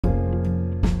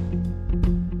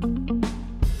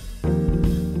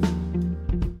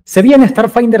Se viene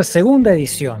Starfinder segunda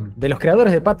edición. De los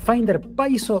creadores de Pathfinder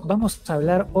Paizo vamos a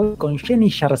hablar hoy con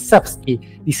Jenny Jarzabski,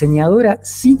 diseñadora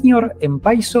senior en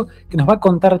Paizo, que nos va a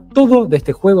contar todo de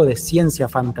este juego de ciencia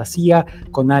fantasía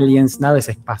con aliens, naves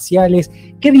espaciales,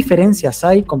 qué diferencias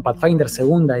hay con Pathfinder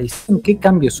segunda edición, qué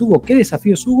cambios hubo, qué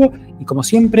desafíos hubo y, como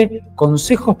siempre,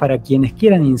 consejos para quienes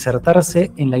quieran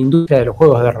insertarse en la industria de los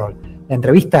juegos de rol. La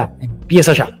entrevista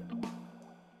empieza ya.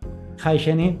 Hi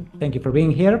Jenny, thank you for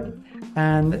being here.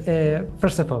 And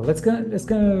first of all, let's go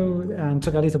and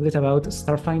talk a little bit about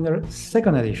Starfinder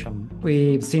second edition.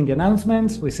 We've seen the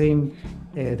announcements, we've seen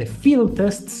the field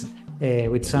tests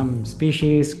with some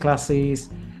species, classes,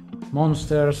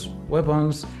 monsters,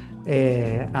 weapons,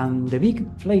 and the big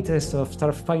playtest of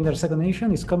Starfinder second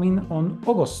edition is coming on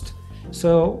August.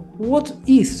 So what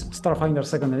is Starfinder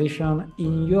second edition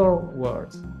in your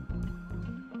words?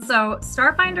 So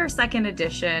Starfinder 2nd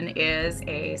Edition is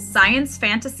a science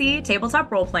fantasy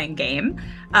tabletop role-playing game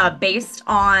based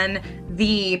on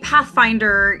the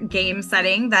Pathfinder game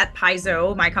setting that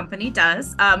Paizo, my company,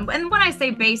 does. And when I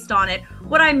say based on it,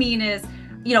 what I mean is,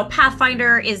 you know,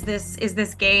 Pathfinder is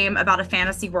this game about a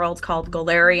fantasy world called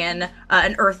Galarian,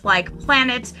 an Earth-like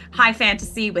planet, high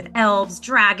fantasy with elves,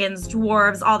 dragons,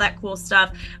 dwarves, all that cool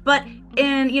stuff. But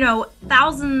in, you know,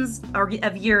 thousands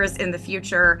of years in the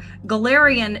future,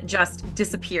 Galarian just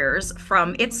disappears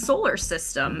from its solar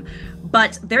system.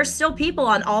 But there's still people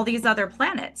on all these other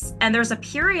planets. And there's a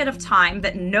period of time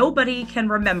that nobody can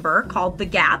remember called the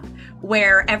Gap,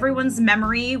 where everyone's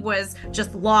memory was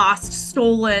just lost,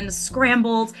 stolen,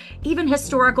 scrambled. Even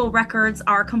historical records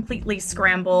are completely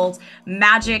scrambled.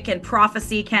 Magic and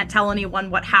prophecy can't tell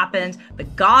anyone what happened. The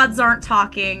gods aren't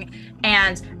talking.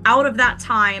 And out of that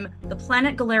time, the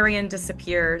planet Galarian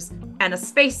disappears, and a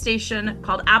space station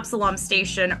called Absalom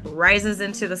Station rises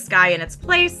into the sky in its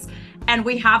place. And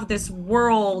we have this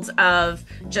world of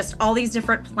just all these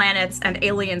different planets and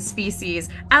alien species,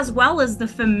 as well as the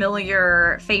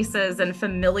familiar faces and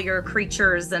familiar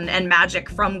creatures and magic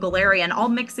from Galarian all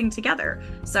mixing together.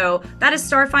 So that is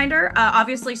Starfinder.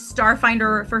 Obviously,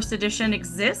 Starfinder First Edition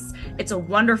exists. It's a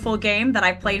wonderful game that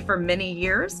I've played for many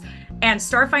years. And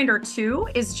Starfinder 2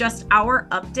 is just our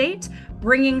update,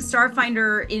 bringing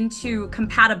Starfinder into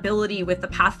compatibility with the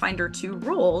Pathfinder 2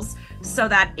 rules so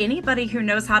that anybody who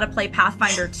knows how to play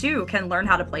Pathfinder 2 can learn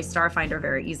how to play Starfinder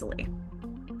very easily.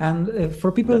 And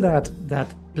for people that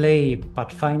play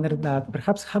Pathfinder that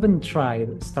perhaps haven't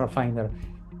tried Starfinder,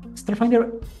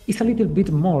 Starfinder is a little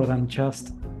bit more than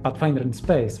just Pathfinder in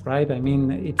space, right? I mean,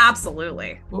 it's...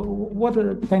 Absolutely. What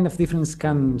kind of difference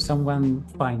can someone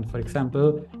find, for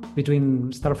example,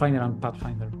 between Starfinder and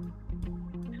Pathfinder?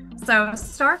 So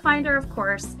Starfinder, of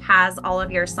course, has all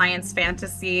of your science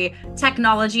fantasy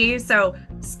technology. So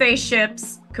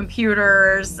spaceships,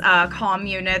 computers, comm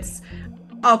units,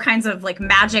 all kinds of like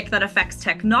magic that affects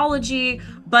technology.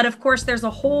 But of course, there's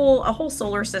a whole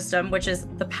solar system, which is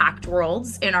the Pact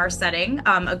Worlds in our setting,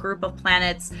 a group of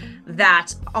planets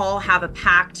that all have a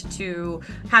pact to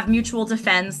have mutual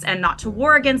defense and not to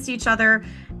war against each other.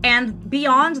 And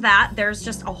beyond that, there's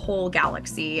just a whole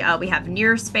galaxy. We have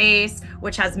near space,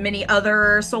 which has many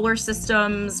other solar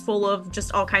systems full of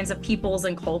just all kinds of peoples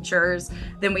and cultures.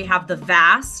 Then we have the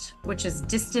vast, which is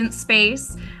distant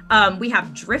space. We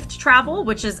have drift travel,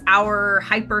 which is our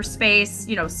hyperspace,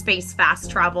 you know, space fast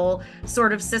travel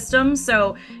sort of system.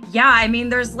 So yeah, I mean,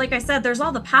 there's, like I said, there's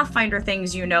all the Pathfinder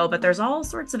things, you know, but there's all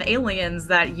sorts of aliens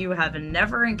that you have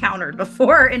never encountered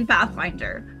before in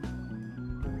Pathfinder.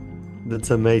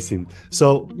 That's amazing.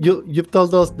 So you've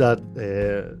told us that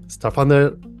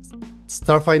Starfinder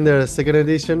second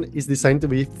edition is designed to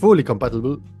be fully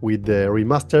compatible with the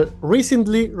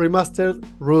recently remastered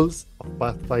rules of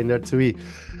Pathfinder 2e.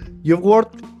 You've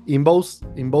worked in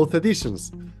both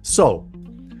editions. So,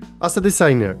 as a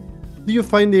designer, do you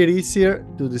find it easier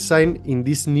to design in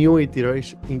this new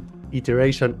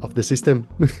iteration of the system,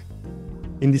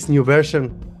 in this new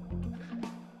version?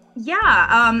 Yeah,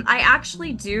 I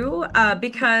actually do,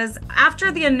 because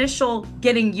after the initial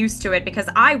getting used to it, because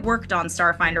I worked on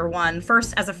Starfinder 1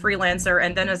 first as a freelancer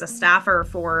and then as a staffer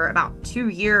for about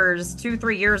 3 years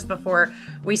before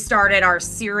we started our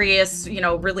serious, you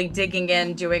know, really digging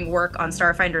in, doing work on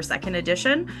Starfinder 2nd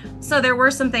Edition. So there were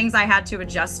some things I had to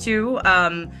adjust to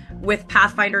with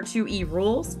Pathfinder 2e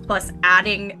rules, plus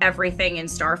adding everything in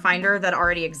Starfinder that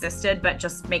already existed, but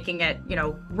just making it, you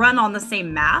know, run on the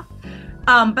same math.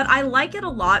 But I like it a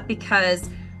lot because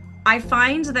I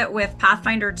find that with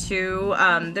Pathfinder 2,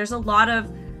 there's a lot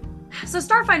of... So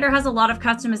Starfinder has a lot of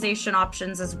customization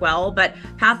options as well, but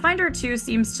Pathfinder 2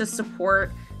 seems to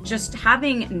support just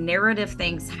having narrative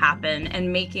things happen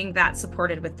and making that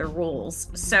supported with the rules.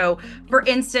 So for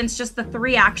instance, just the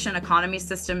 3-action economy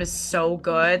system is so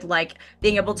good, like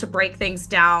being able to break things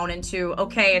down into,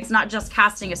 okay, it's not just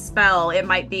casting a spell. It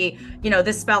might be,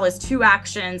 this spell is 2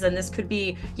 actions, and this could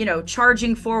be,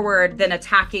 charging forward, then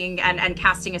attacking and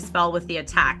casting a spell with the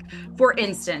attack. For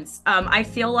instance, I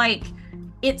feel like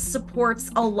it supports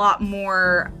a lot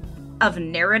more of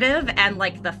narrative and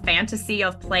like the fantasy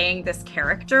of playing this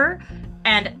character.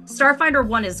 And Starfinder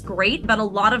 1 is great, but a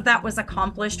lot of that was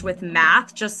accomplished with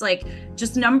math, just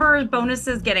number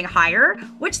bonuses getting higher,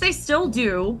 which they still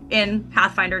do in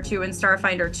Pathfinder 2 and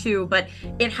Starfinder 2, but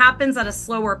it happens at a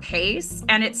slower pace.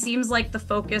 And it seems like the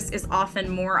focus is often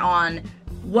more on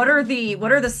what are the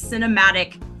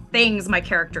cinematic things my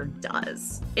character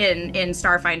does in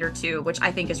Starfinder 2, which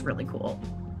I think is really cool.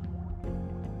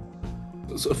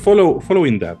 So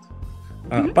following that,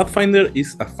 Pathfinder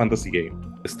is a fantasy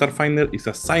game. Starfinder is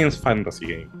a science fantasy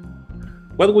game.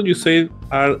 What would you say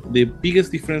are the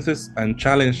biggest differences and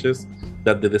challenges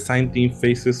that the design team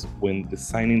faces when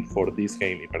designing for this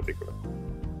game in particular?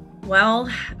 Well,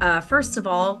 first of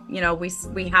all,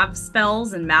 we have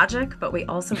spells and magic, but we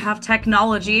also have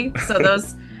technology. So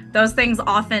those things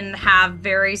often have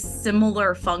very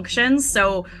similar functions.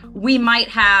 So we might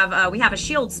have we have a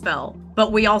shield spell,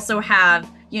 but we also have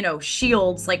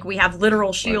shields, like we have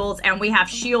literal shields, and we have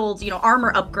shield,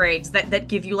 armor upgrades that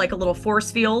give you like a little force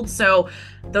field. So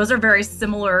those are very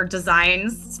similar design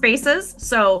spaces.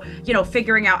 So,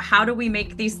 figuring out how do we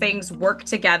make these things work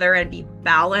together and be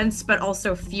balanced, but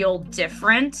also feel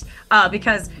different,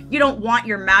 because you don't want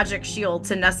your magic shield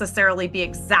to necessarily be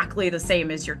exactly the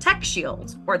same as your tech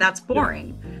shield, or that's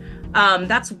boring.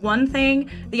 That's one thing.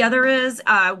 The other is,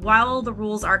 while the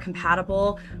rules are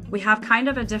compatible, we have kind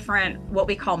of a different, what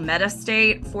we call meta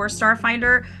state for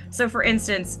Starfinder. So for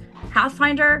instance,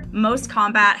 Pathfinder, most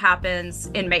combat happens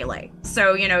in melee.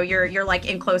 So, you're like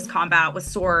in close combat with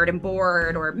sword and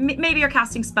board, or maybe you're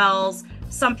casting spells.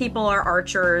 Some people are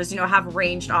archers, have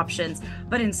ranged options.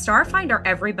 But in Starfinder,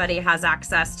 everybody has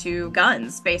access to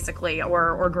guns, basically,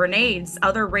 or grenades,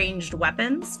 other ranged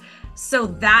weapons. So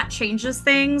that changes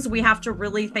things. We have to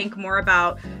really think more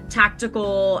about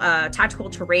tactical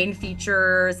terrain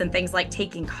features and things like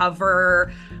taking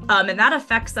cover. And that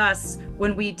affects us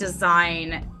when we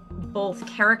design both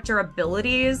character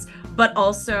abilities, but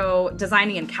also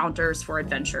designing encounters for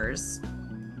adventures.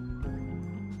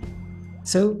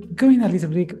 So going a little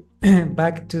bit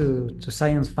back to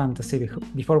science fantasy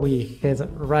before we head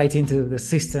right into the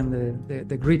system,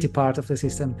 the gritty part of the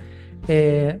system.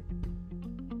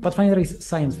 Pathfinder is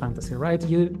science fantasy, right?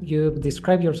 You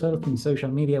describe yourself in social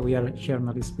media. We are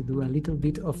journalists. We do a little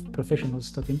bit of professional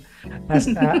stuffing as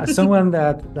someone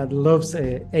that loves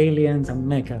aliens and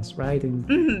mechas, right?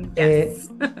 And, yes.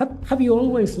 Have you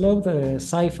always loved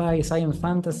sci-fi, science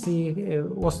fantasy?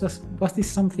 Was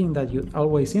this something that you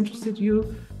always interested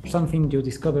you? Something you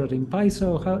discovered in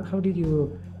Paizo? How did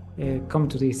you come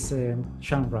to this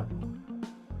genre?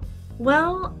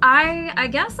 Well, I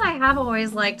guess I have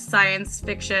always liked science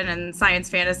fiction and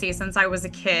science fantasy since I was a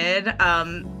kid.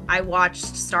 I watched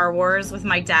Star Wars with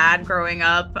my dad growing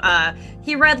up.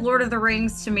 He read Lord of the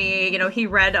Rings to me. He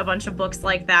read a bunch of books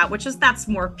like that, that's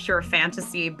more pure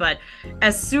fantasy. But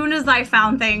as soon as I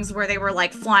found things where they were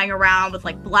like flying around with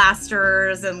like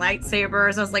blasters and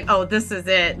lightsabers, I was like, oh, this is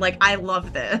it. Like, I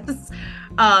love this.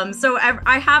 So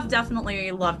I have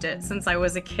definitely loved it since I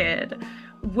was a kid.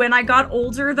 When I got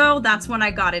older, though, that's when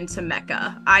I got into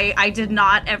mecha. I did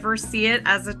not ever see it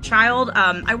as a child.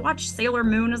 I watched Sailor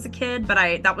Moon as a kid, but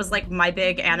that was like my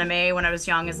big anime when I was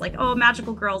young, is like, oh,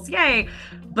 magical girls, yay.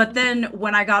 But then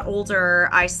when I got older,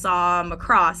 I saw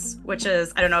Macross, which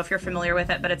is, I don't know if you're familiar with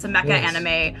it, but it's a mecha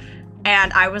anime.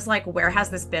 And I was like, where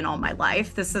has this been all my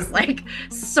life? This is like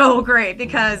so great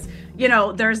because,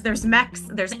 there's mechs,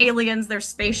 there's aliens, there's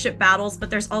spaceship battles, but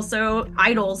there's also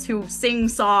idols who sing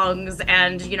songs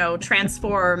and,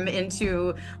 transform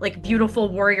into like beautiful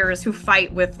warriors who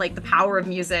fight with like the power of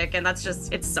music. And that's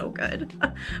just, it's so good.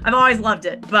 I've always loved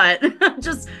it, but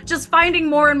just finding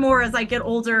more and more as I get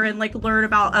older and like learn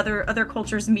about other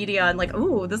cultures' media and like,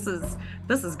 ooh, this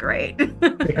is great.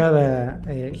 We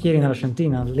had here in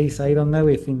Argentina, at least, I don't know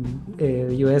if in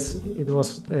the US it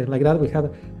was like that. We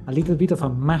had a little bit of a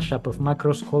mashup of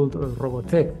macros called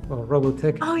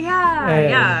Robotech. Oh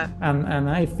yeah, And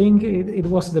I think it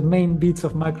was the main bits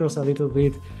of macros a little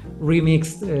bit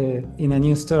remixed in a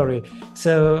new story.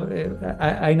 So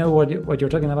I know what you're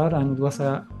talking about, and it was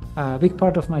a big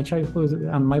part of my childhood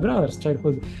and my brother's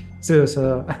childhood too.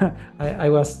 So I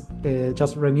was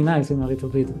just reminiscing a little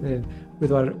bit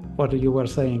with what you were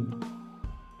saying.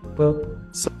 Well,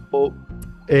 so So,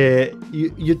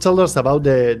 you told us about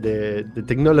the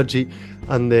technology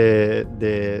and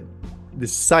the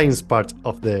science part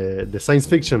of the science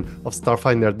fiction of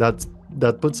Starfinder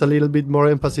that puts a little bit more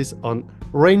emphasis on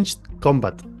ranged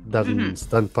combat than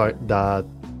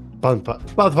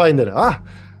Pathfinder.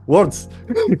 Words.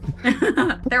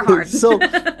 They're hard. So,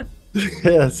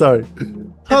 yeah, sorry.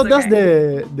 How does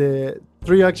okay. the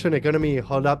 3-action economy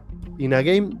hold up in a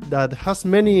game that has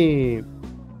many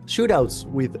shootouts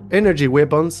with energy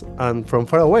weapons and from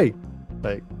far away?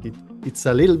 Like it's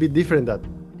a little bit different than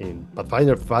in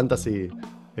Pathfinder Fantasy.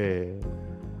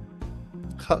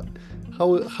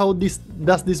 How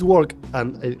does this work,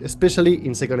 and especially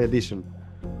in second edition?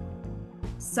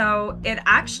 So it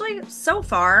actually, so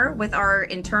far with our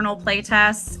internal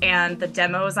playtests and the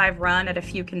demos I've run at a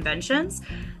few conventions,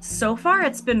 so far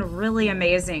it's been really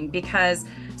amazing because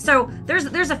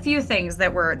there's a few things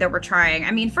that we're trying.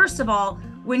 I mean, first of all,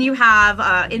 when you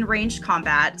have in ranged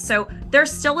combat, so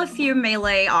there's still a few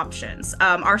melee options.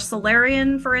 Our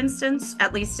Solarian, for instance,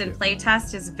 at least in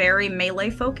playtest, is very melee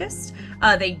focused.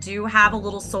 They do have a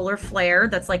little solar flare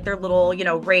that's like their little,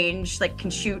 range, like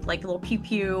can shoot like a little pew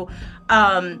pew.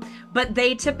 But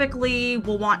they typically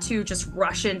will want to just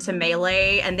rush into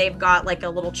melee, and they've got like a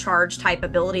little charge type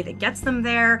ability that gets them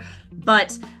there.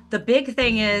 But the big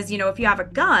thing is, if you have a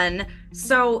gun,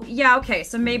 so yeah, okay,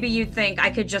 so maybe you'd think I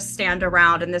could just stand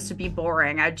around and this would be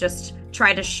boring. I'd just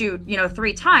try to shoot,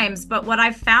 3 times. But what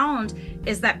I've found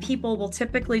is that people will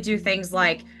typically do things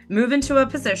like move into a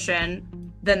position,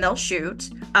 then they'll shoot,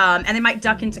 and they might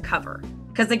duck into cover.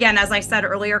 Because again, as I said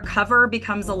earlier, cover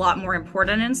becomes a lot more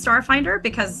important in Starfinder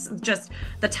because just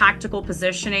the tactical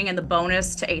positioning and the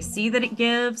bonus to AC that it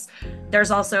gives. There's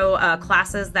also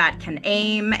classes that can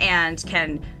aim and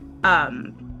can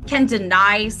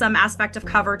deny some aspect of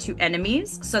cover to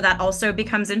enemies, so that also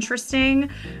becomes interesting.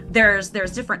 There's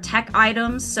different tech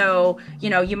items, so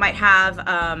you might have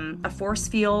a force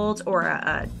field or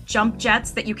a jump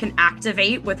jets that you can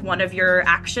activate with one of your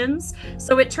actions.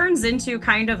 So it turns into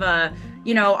kind of a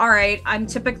all right, I'm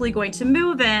typically going to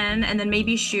move in and then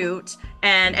maybe shoot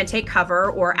and take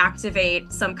cover or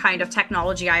activate some kind of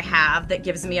technology I have that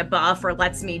gives me a buff or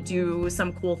lets me do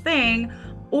some cool thing.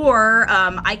 Or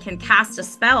I can cast a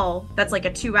spell that's like a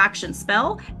 2-action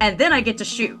spell, and then I get to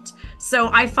shoot.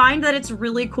 So I find that it's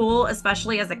really cool,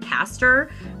 especially as a caster,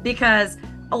 because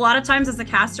a lot of times as a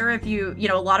caster, if a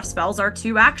lot of spells are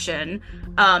 2-action,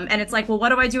 and it's like, well, what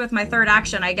do I do with my 3rd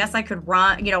action? I guess I could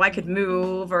run, I could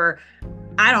move, or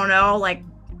I don't know, like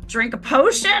drink a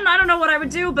potion. I don't know what I would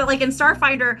do, but like in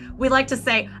Starfinder, we like to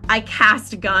say I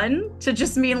cast gun to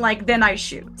just mean like then I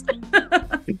shoot.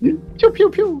 Pew pew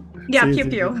pew. Yeah, pew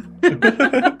pew.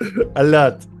 A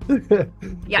lot.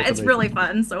 Yeah, it's really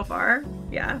fun so far.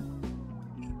 Yeah.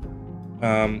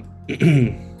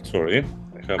 Sorry.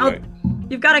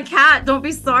 You've got a cat. Don't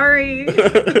be sorry.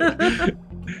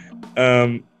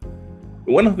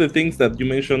 One of the things that you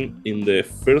mentioned in the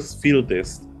first field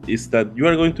test is that you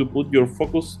are going to put your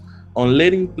focus on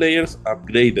letting players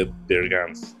upgrade their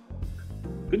guns.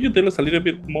 Could you tell us a little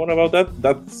bit more about that?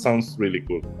 That sounds really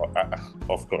cool,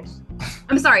 of course.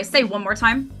 I'm sorry, say one more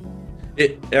time.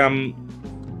 You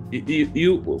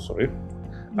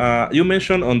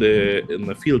mentioned in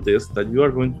the field test that you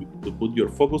are going to put your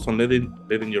focus on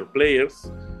letting your players,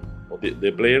 or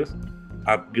the players,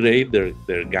 upgrade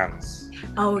their guns.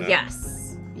 Oh,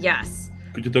 yes.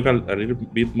 Could you talk a little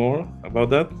bit more about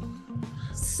that?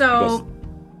 So,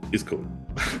 because it's cool.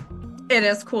 It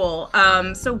is cool.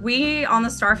 So we on the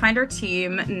Starfinder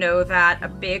team know that a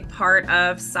big part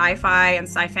of sci-fi and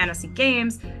sci-fantasy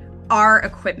games are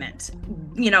equipment.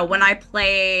 When I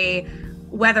play,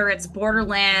 whether it's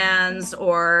Borderlands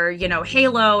or,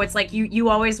 Halo, it's like you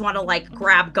always want to like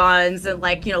grab guns and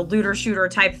like, looter shooter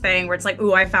type thing where it's like,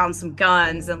 ooh, I found some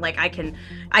guns and like I can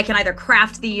either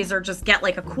craft these or just get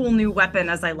like a cool new weapon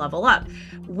as I level up.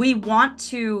 We want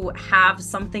to have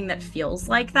something that feels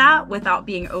like that without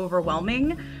being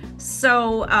overwhelming.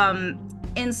 So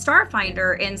in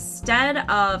Starfinder, instead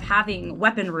of having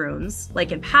weapon runes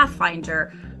like in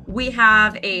Pathfinder, we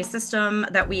have a system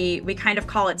that we kind of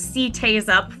call it CTAs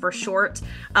up for short.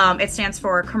 It stands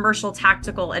for Commercial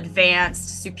Tactical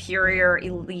Advanced Superior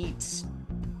Elite.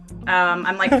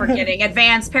 I'm like forgetting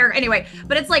advanced anyway,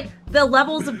 but it's like the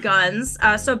levels of guns.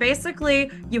 So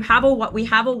basically we have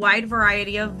a wide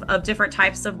variety of different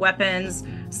types of weapons.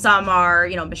 Some are,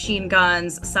 machine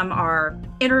guns, some are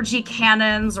energy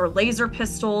cannons or laser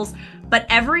pistols, but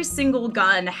every single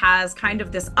gun has kind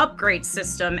of this upgrade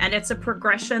system, and it's a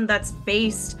progression that's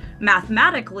based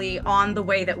mathematically on the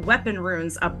way that weapon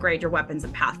runes upgrade your weapons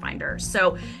in Pathfinder.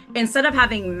 So instead of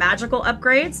having magical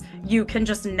upgrades, you can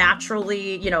just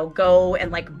naturally, go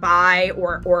and like buy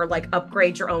or like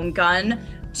upgrade your own gun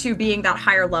to being that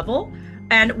higher level.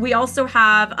 And we also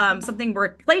have something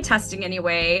we're playtesting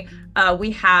anyway.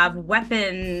 We have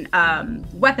weapon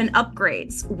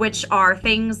upgrades, which are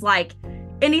things like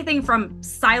anything from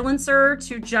silencer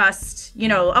to just,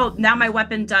 now my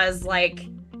weapon does like,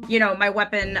 my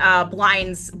weapon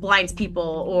blinds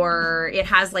people, or it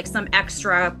has like some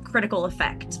extra critical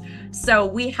effect. So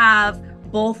we have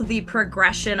both the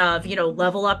progression of,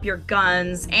 level up your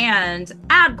guns and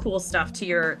add cool stuff to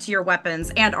your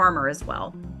weapons and armor as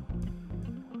well.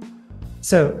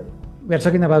 So we are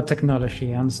talking about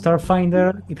technology, and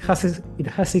Starfinder, it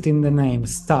has it in the name,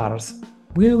 stars.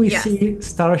 Will we see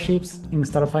starships in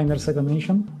Starfinder Second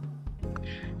Edition?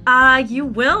 You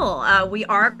will. We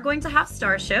are going to have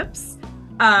starships.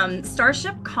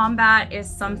 Starship combat is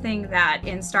something that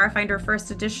in Starfinder First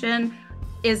Edition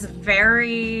is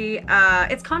very,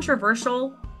 it's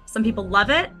controversial. Some people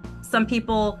love it. Some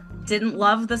people didn't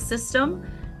love the system.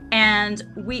 And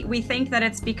we think that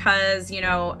it's because,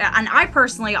 and I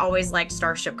personally always liked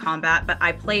Starship combat, but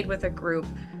I played with a group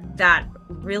that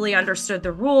really understood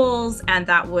the rules and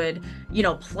that would,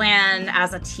 plan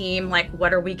as a team, like,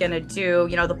 what are we going to do?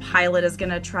 The pilot is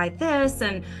going to try this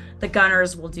and the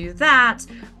gunners will do that.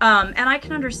 And I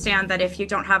can understand that if you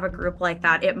don't have a group like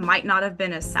that, it might not have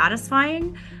been as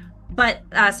satisfying. But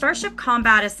Starship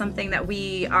combat is something that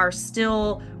we are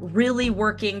still really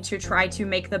working to try to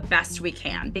make the best we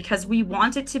can, because we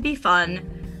want it to be fun.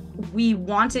 We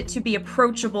want it to be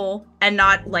approachable and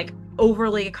not like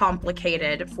overly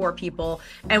complicated for people.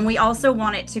 And we also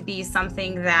want it to be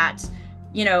something that,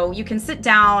 you can sit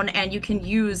down and you can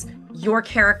use your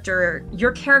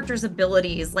character's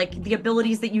abilities, like the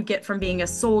abilities that you get from being a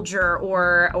soldier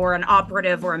or an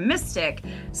operative or a mystic,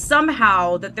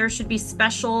 somehow that there should be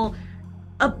special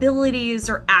abilities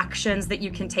or actions that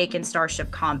you can take in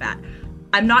Starship combat.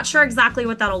 I'm not sure exactly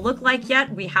what that'll look like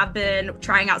yet. We have been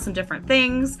trying out some different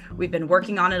things. We've been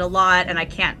working on it a lot, and I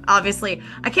can't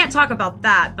talk about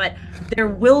that, but there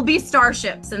will be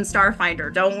starships in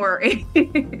Starfinder, don't worry.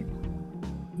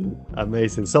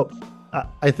 Amazing. So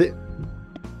I think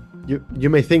you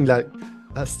may think that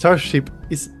a starship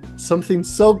is something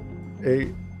so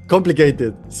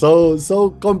complicated,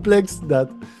 so complex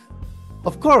that,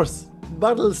 of course,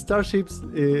 battling starships,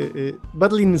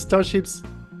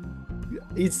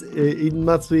 it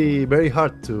must be very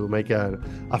hard to make a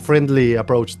friendly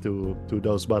approach to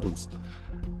those battles.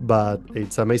 But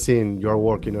it's amazing you're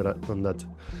working on that.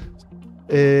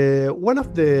 One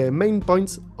of the main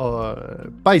points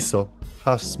Paizo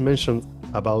has mentioned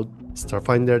about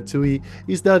Starfinder 2e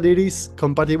is that it is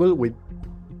compatible with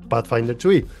Pathfinder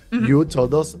 2e. Mm-hmm. You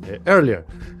told us earlier.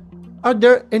 Are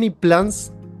there any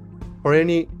plans for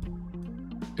any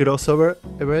crossover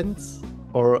events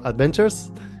or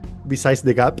adventures besides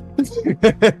the gap?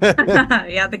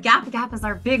 Yeah, the gap is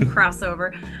our big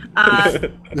crossover.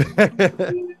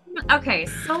 Okay,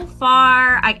 so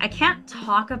far I can't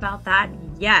talk about that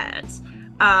yet.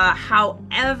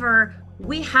 However,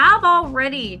 we have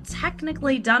already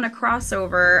technically done a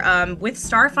crossover with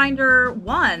Starfinder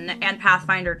 1 and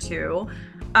Pathfinder 2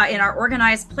 in our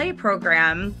organized play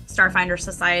program, Starfinder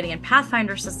Society and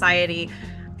Pathfinder Society.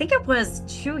 I think it was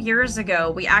 2 years ago,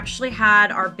 we actually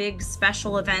had our big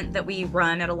special event that we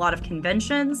run at a lot of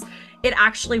conventions. It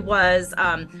actually was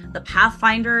the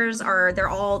Pathfinders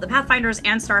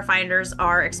and Starfinders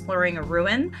are exploring a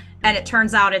ruin, and it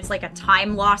turns out it's like a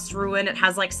time lost ruin. It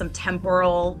has like some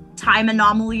temporal time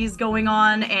anomalies going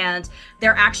on, and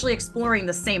they're actually exploring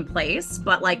the same place,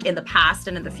 but like in the past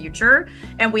and in the future.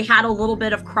 And we had a little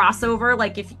bit of crossover,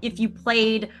 like if you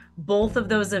played both of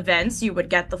those events, you would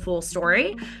get the full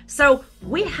story. So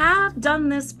we have done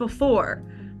this before.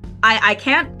 I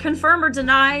can't confirm or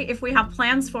deny if we have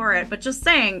plans for it, but just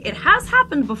saying it has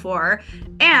happened before.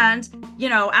 And,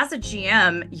 as a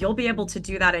GM, you'll be able to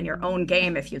do that in your own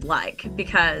game if you'd like,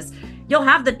 because you'll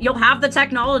have the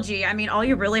technology. I mean, all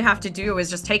you really have to do is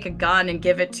just take a gun and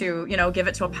give it to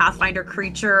a Pathfinder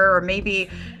creature, or maybe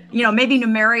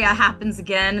Numeria happens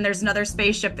again and there's another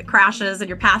spaceship that crashes and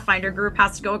your Pathfinder group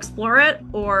has to go explore it,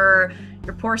 or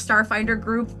your poor Starfinder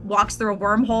group walks through a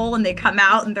wormhole and they come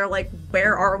out and they're like,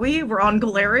 where are we? We're on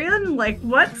Galarian? Like,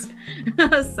 what?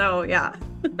 So, yeah.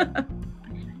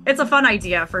 It's a fun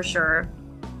idea for sure.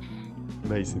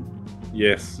 Amazing.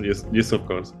 Yes, of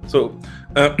course. So,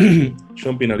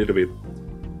 jumping a little bit.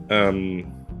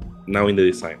 now in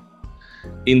the design.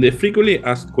 In the frequently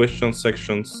asked questions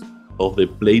sections of the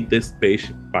playtest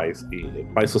page,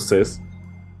 Paizo says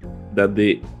that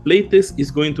the playtest is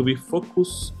going to be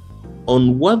focused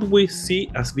on what we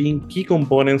see as being key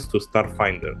components to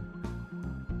Starfinder.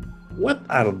 What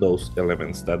are those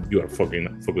elements that you are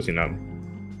focusing on?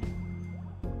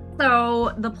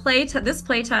 So this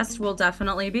playtest will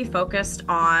definitely be focused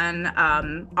on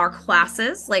our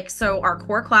classes, our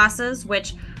core classes,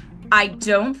 which I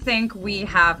don't think we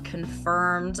have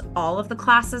confirmed all of the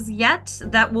classes yet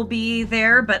that will be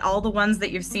there, but all the ones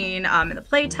that you've seen in the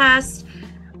playtest.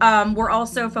 We're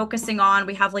also focusing on,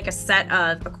 we have like a set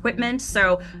of equipment,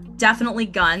 so definitely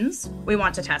guns. We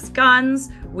want to test guns.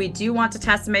 We do want to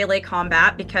test melee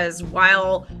combat, because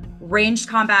while ranged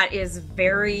combat is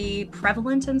very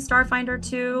prevalent in Starfinder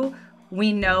 2,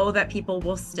 we know that people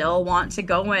will still want to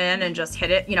go in and just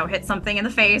hit something in the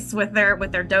face with their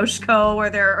Doshko or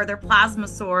their plasma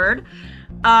sword.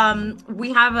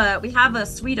 We have a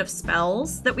suite of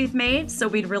spells that we've made, so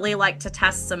we'd really like to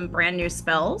test some brand new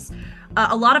spells.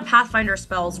 A lot of Pathfinder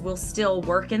spells will still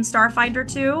work in Starfinder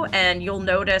 2, and you'll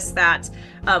notice that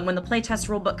when the playtest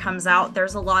rulebook comes out,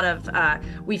 there's a lot of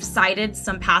we've cited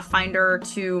some Pathfinder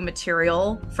 2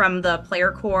 material from the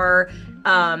player core.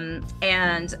 And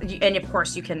of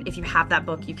course you can, if you have that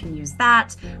book, you can use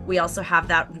that. We also have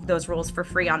those rules for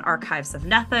free on Archives of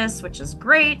Nethys, which is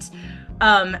great.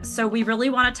 So we really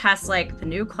want to test like the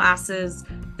new classes,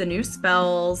 the new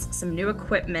spells, some new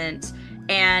equipment.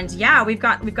 And yeah, we've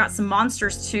got some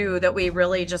monsters too that we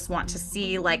really just want to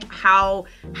see, like how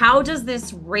does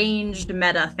this ranged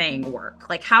meta thing work?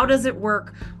 Like how does it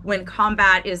work when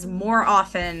combat is more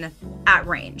often at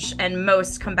range, and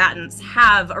most combatants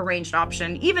have a ranged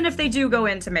option, even if they do go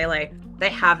into melee, they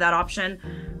have that option.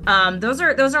 Those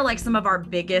are like some of our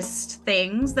biggest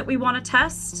things that we want to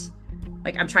test.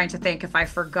 Like I'm trying to think if I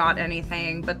forgot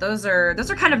anything, but those are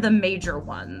kind of the major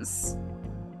ones.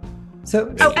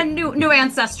 So, and new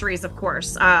ancestries, of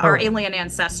course, our alien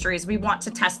ancestries. We want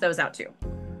to test those out too.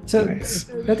 So nice.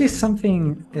 That is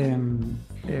something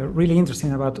really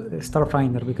interesting about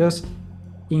Starfinder, because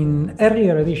in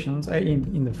earlier editions,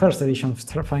 in the first edition of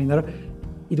Starfinder,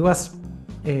 it was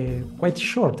quite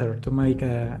shorter to make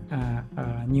a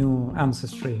new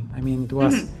ancestry. I mean, it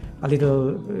was a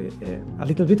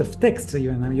little bit of text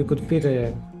even. I mean, you could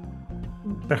fit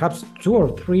perhaps 2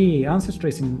 or 3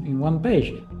 ancestries in one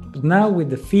page. But now with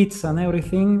the feats and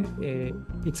everything,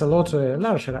 it's a lot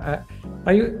larger.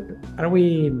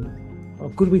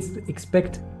 Could we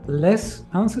expect less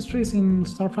ancestries in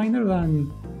Starfinder than,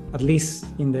 at least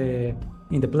in the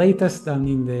playtest, than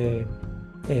in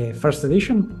the first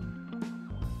edition?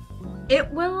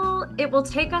 It will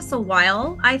take us a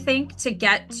while, I think, to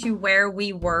get to where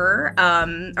we were,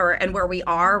 and where we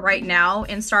are right now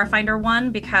in Starfinder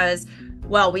 1, because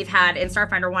we've had in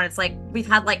Starfinder 1, it's like we've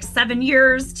had like 7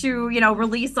 years to,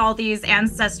 release all these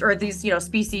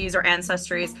species or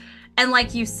ancestries. And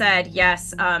like you said,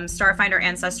 yes, Starfinder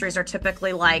ancestries are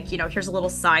typically like, here's a little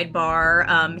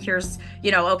sidebar. Here's,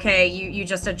 okay, you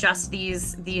just adjust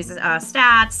these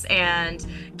stats and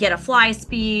get a fly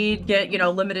speed, get,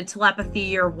 limited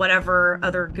telepathy or whatever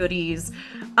other goodies,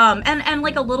 and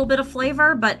like a little bit of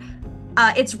flavor, but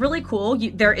it's really cool.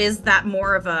 There is that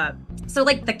more of a, so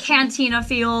like the cantina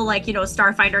feel, like,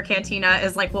 Starfinder cantina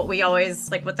is like what we always,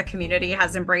 like what the community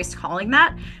has embraced calling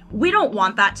that. We don't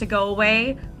want that to go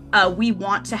away. We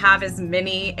want to have as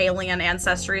many alien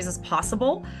ancestries as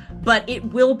possible, but it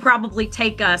will probably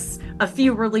take us a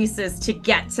few releases to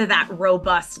get to that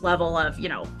robust level of,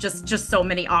 just so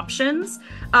many options.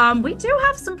 We do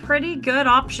have some pretty good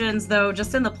options though,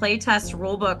 just in the playtest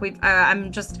rulebook.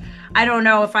 I don't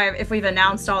know if we've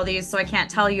announced all these, so I can't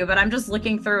tell you, but I'm just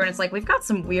looking through and it's like, we've got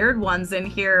some weird ones in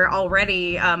here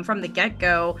already, from the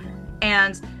get-go.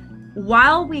 And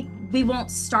while we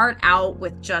won't start out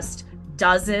with just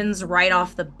dozens right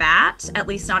off the bat, at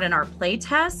least not in our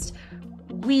playtest,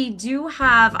 we do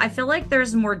have, I feel like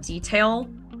there's more detail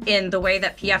in the way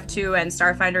that PF2 and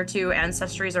Starfinder 2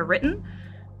 ancestries are written,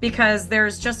 because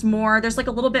there's just more, there's like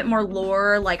a little bit more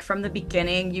lore, like from the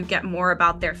beginning, you get more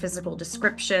about their physical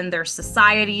description, their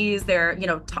societies, their,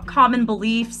 common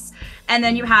beliefs, and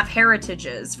then you have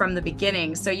heritages from the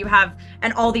beginning. So you have,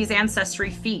 and all these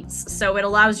ancestry feats. So it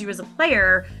allows you as a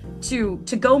player to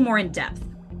go more in depth.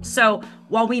 So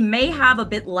while we may have a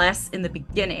bit less in the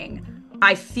beginning,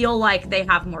 I feel like they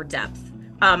have more depth.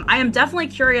 I am definitely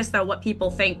curious though what people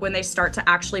think when they start to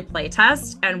actually play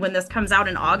test, and when this comes out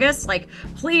in August, like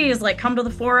please like come to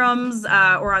the forums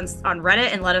or on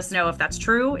Reddit and let us know if that's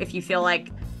true, if you feel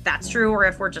like that's true, or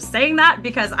if we're just saying that,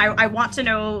 because I want to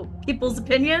know people's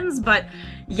opinions. But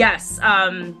yes,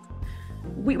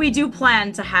 we do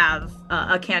plan to have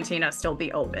a cantina still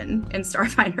be open in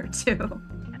Starfinder 2.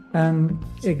 And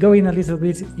going a little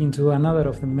bit into another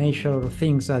of the major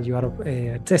things that you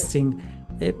are testing,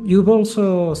 you've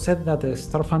also said that the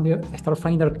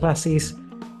Starfinder classes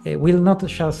will not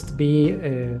just be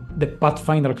the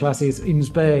Pathfinder classes in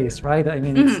space, right? I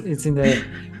mean, it's in the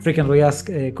frequently asked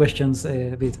questions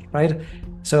bit, right?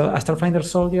 So a Starfinder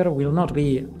soldier will not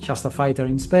be just a fighter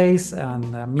in space,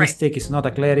 and a mystic is not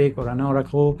a cleric or an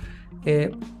oracle.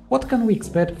 What can we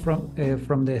expect from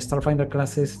the Starfinder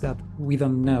classes that we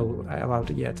don't know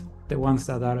about yet, the ones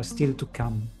that are still to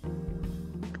come?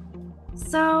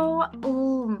 So,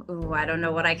 I don't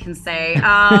know what I can say.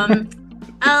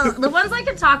 The ones I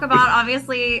could talk about,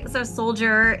 obviously, so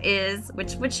Soldier is,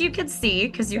 which you could see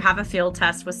because you have a field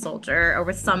test with Soldier or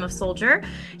with some of Soldier.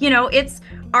 You know, it's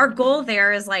our goal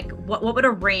there is like, what would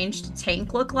a ranged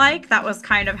tank look like? That was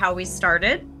kind of how we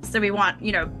started. So we want,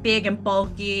 you know, big and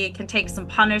bulky, can take some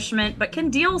punishment, but can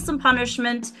deal some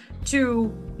punishment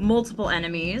to multiple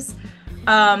enemies.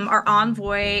 Our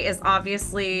Envoy is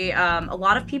obviously, a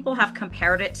lot of people have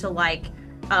compared it to like,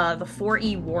 the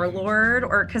 4E Warlord,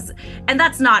 and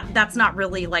that's not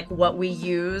really like what we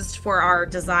used for our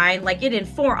design. Like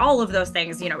it all of those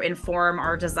things, you know, inform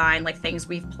our design, like things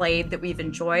we've played that we've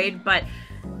enjoyed. But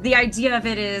the idea of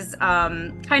it is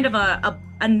kind of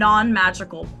a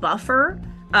non-magical buffer,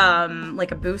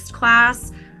 like a boost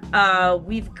class.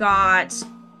 We've got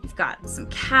some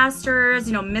casters,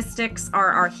 you know, mystics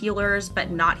are healers,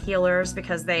 but not healers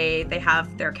because they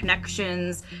have their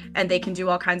connections and they can do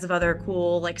all kinds of other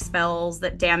cool like spells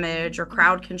that damage or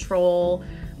crowd control.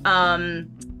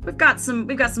 We've got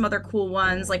some other cool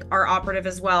ones like our operative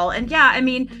as well. And yeah, I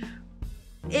mean,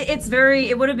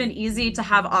 it would have been easy to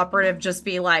have operative just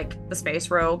be like the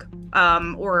space rogue,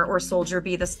 or soldier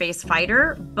be the space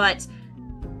fighter. But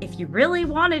if you really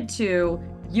wanted to,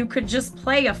 you could just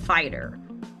play a fighter.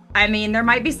 I mean, there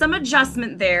might be some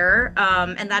adjustment there,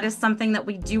 and that is something that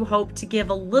we do hope to give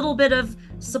a little bit of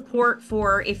support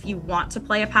for if you want to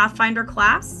play a Pathfinder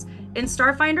class in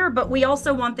Starfinder, but we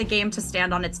also want the game to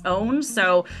stand on its own.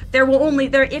 So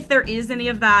if there is any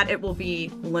of that, it will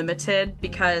be limited,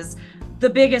 because the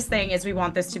biggest thing is we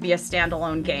want this to be a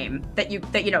standalone game that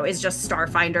you know is just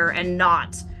Starfinder and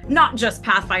not just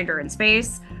Pathfinder in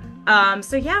space.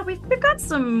 So yeah, we've got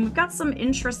some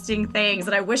interesting things,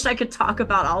 and I wish I could talk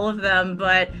about all of them,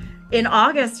 but in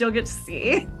August you'll get to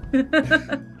see.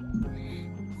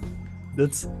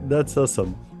 That's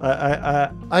awesome. I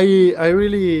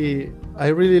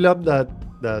really love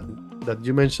that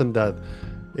you mentioned that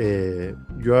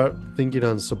you are thinking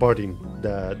on supporting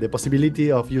the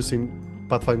possibility of using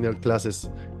Pathfinder classes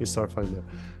in Starfinder,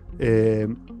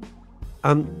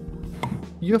 and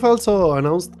you've also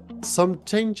announced some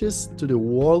changes to the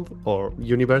world or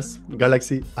universe,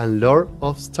 galaxy, and lore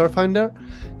of Starfinder,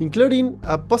 including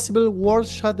a possible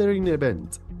world-shattering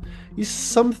event. Is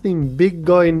something big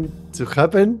going to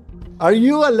happen? Are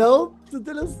you allowed to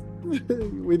tell us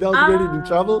without getting in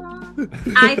trouble?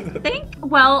 I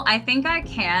think I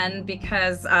can,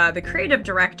 because the creative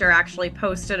director actually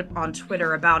posted on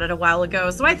Twitter about it a while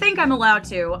ago, so I think I'm allowed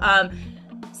to.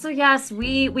 So yes,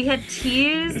 we had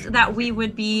teased that we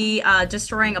would be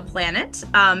destroying a planet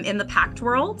in the Pact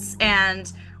Worlds,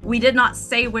 and we did not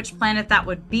say which planet that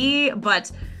would be,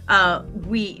 but I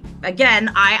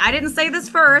didn't say this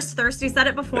first, Thirsty said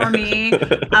it before me.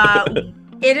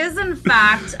 It is in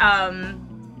fact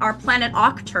our planet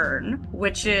Octurne,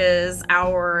 which is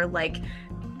our like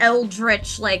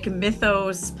eldritch like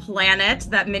mythos planet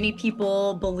that many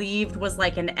people believed was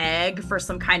like an egg for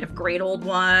some kind of great old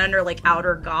one or like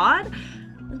outer god.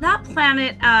 That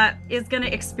planet is going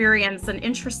to experience an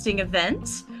interesting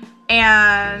event,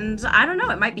 and I don't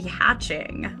know, it might be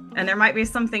hatching, and there might be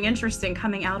something interesting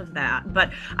coming out of that,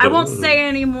 but I won't say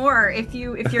any more. If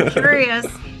you're curious,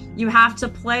 you have to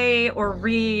play or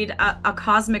read a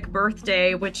Cosmic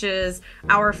Birthday, which is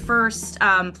our first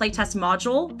playtest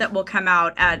module that will come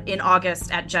out in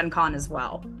August at Gen Con as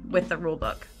well, with the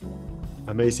rulebook.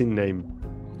 Amazing name.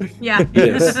 Yeah.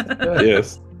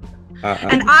 Yes.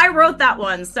 And I wrote that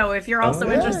one, so if you're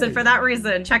also interested for that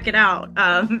reason, check it out.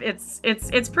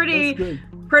 It's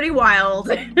pretty wild.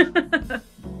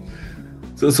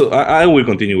 So I will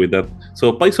continue with that.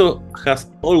 So Paizo has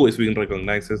always been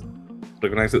recognized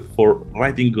for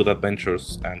writing good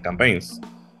adventures and campaigns.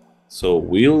 So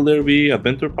will there be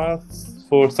adventure paths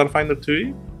for Starfinder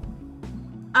 2?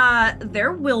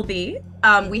 There will be.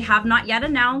 We have not yet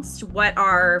announced what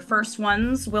our first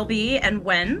ones will be and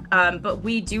when, but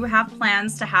we do have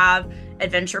plans to have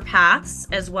adventure paths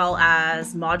as well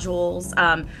as modules.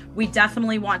 We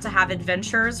definitely want to have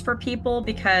adventures for people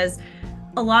because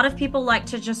a lot of people like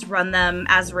to just run them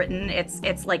as written.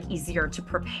 It's like easier to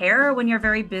prepare when you're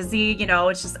very busy, you know,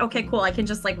 it's just, okay, cool, I can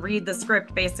just like read the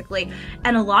script basically.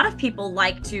 And a lot of people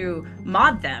like to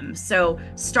mod them. So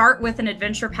start with an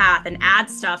adventure path and add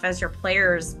stuff as your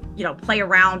players, you know, play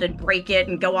around and break it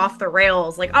and go off the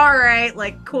rails. Like, all right,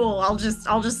 like, cool, I'll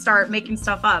just start making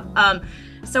stuff up.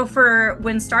 So for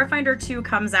when Starfinder 2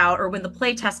 comes out, or when the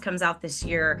playtest comes out this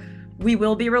year, we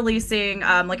will be releasing,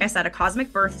 like I said, a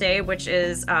Cosmic Birthday, which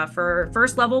is for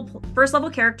first level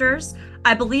characters.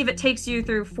 I believe it takes you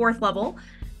through 4th level.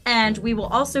 And we will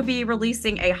also be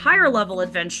releasing a higher level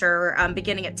adventure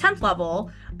beginning at 10th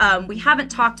level. We haven't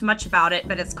talked much about it,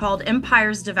 but it's called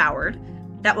Empires Devoured.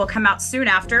 That will come out soon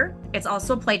after. It's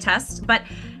also a playtest. But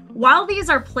while these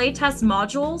are playtest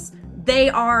modules,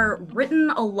 they are written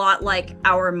a lot like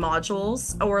our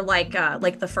modules, or like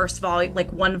the first volume,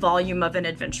 like one volume of an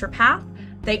adventure path.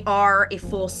 They are a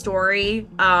full story,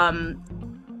 and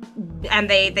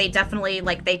they definitely,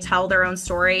 like, they tell their own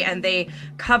story and they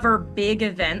cover big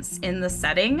events in the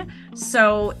setting.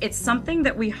 So it's something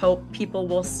that we hope people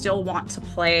will still want to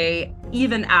play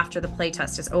even after the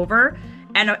playtest is over,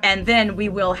 and then we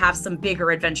will have some bigger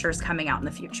adventures coming out in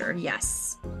the future.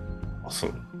 Yes.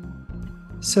 Awesome.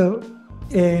 So,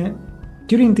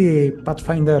 during the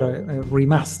Pathfinder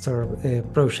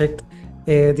remaster project,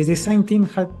 the design team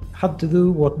had to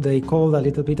do what they called a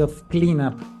little bit of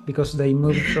cleanup because they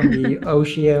moved from the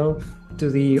OGL to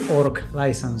the org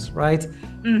license, right?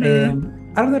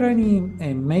 Mm-hmm. Are there any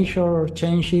major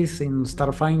changes in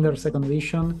Starfinder Second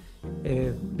Edition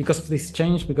because of this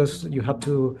change? Because you had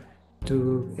to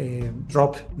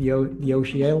drop the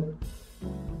OGL?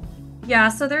 Yeah,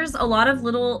 so there's a lot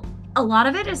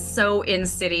of it is so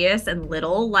insidious and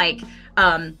little, like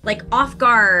off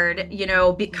guard, you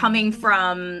know, coming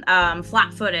from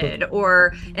flat-footed,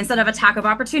 or instead of attack of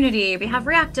opportunity, we have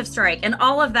reactive strike, and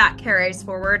all of that carries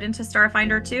forward into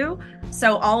Starfinder 2.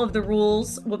 So all of the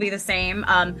rules will be the same,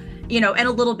 you know, and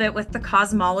a little bit with the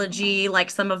cosmology, like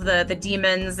some of the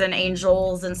demons and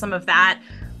angels and some of that.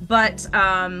 But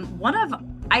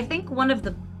I think one of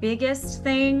the biggest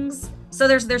things. So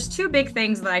there's 2 big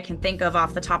things that I can think of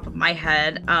off the top of my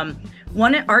head.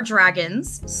 One are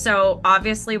dragons. So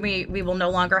obviously we will no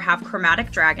longer have chromatic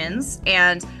dragons,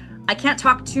 and I can't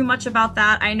talk too much about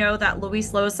that. I know that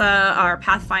Luis Loza, our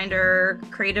Pathfinder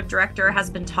creative director, has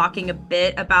been talking a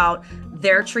bit about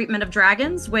their treatment of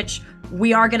dragons, which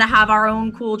we are going to have our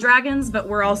own cool dragons, but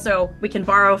we can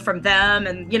borrow from them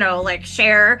and, you know, like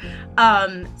share.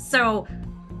 So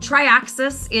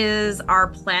Triaxis is our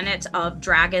planet of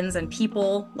dragons and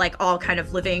people, like all kind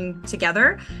of living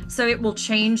together. So it will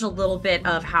change a little bit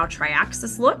of how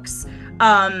Triaxis looks.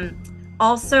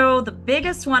 Also, the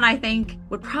biggest one I think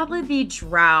would probably be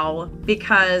Drow,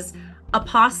 because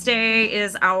Aposte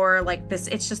is our, like, this,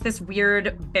 it's just this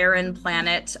weird barren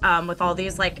planet with all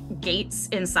these like gates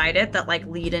inside it that like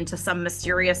lead into some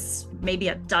mysterious, maybe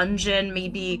a dungeon,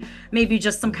 maybe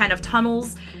just some kind of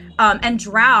tunnels. And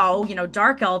Drow, you know,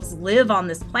 dark elves live on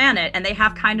this planet, and they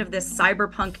have kind of this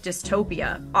cyberpunk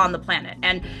dystopia on the planet.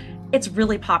 And it's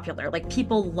really popular. Like,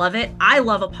 people love it. I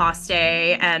love Aposte,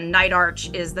 and Night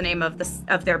Arch is the name of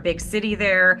their big city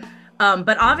there.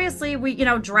 But obviously,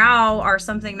 Drow are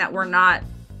something that we're not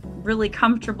really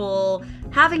comfortable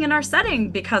having in our setting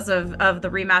because of the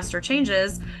remaster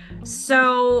changes.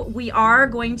 So we are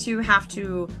going to have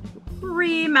to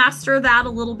remaster that a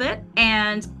little bit,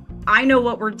 and I know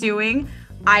what we're doing.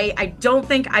 I do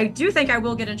think I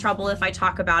will get in trouble if I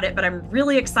talk about it, but I'm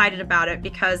really excited about it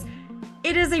because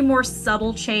it is a more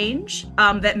subtle change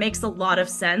that makes a lot of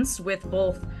sense with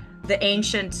both the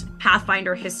ancient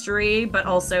Pathfinder history, but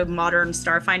also modern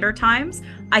Starfinder times.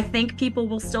 I think people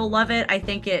will still love it. I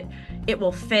think it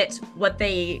will fit what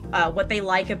they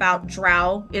like about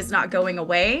Drow is not going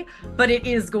away, but it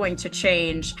is going to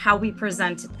change how we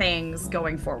present things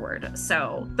going forward.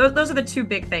 So those are the 2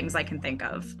 big things I can think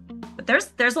of. But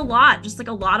there's a lot, just like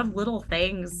a lot of little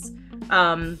things.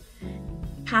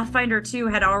 Pathfinder 2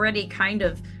 had already kind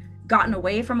of gotten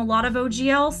away from a lot of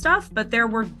OGL stuff, but there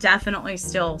were definitely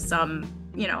still some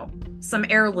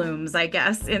heirlooms, I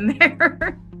guess, in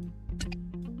there.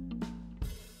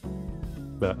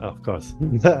 Of course.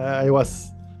 I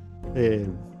was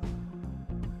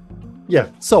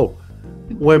so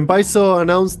when Paizo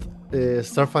announced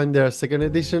Starfinder Second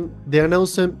Edition, the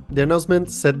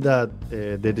announcement said that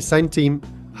the design team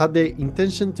had the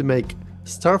intention to make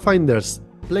Starfinder's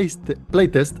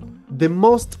playtest the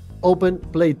most open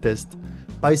playtest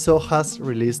Paizo has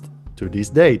released to this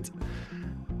date.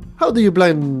 How do you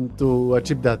plan to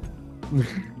achieve that?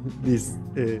 This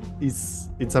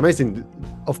it's amazing.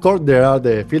 Of course, there are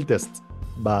the field tests,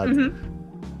 but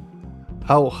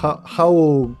how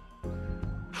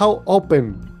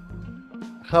open?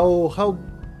 How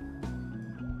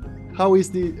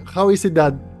is it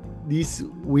that this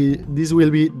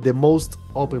will be the most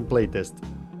open playtest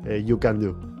you can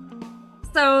do?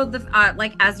 So,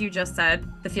 like as you just said,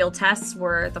 the field tests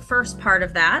were the first part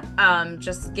of that,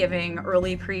 just giving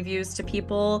early previews to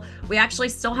people. We actually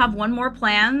still have one more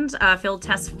planned, field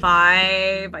test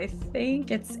 5. I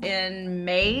think it's in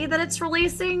May that it's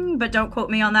releasing, but don't quote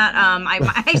me on that.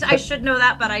 I should know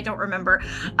that, but I don't remember.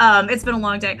 It's been a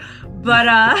long day,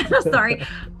 but sorry.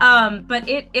 But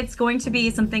it's going to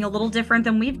be something a little different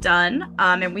than we've done,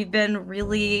 and we've been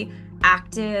really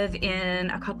active in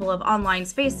a couple of online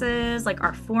spaces like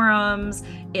our forums,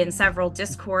 in several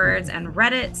discords and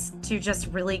reddits, to just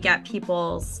really get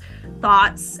people's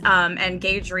thoughts and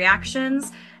gauge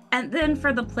reactions. And then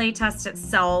for the playtest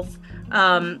itself,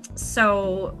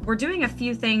 so we're doing a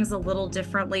few things a little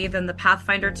differently than the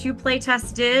Pathfinder 2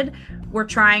 playtest did. We're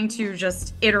trying to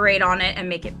just iterate on it and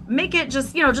make it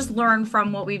just, just learn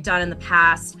from what we've done in the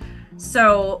past.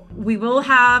 So we will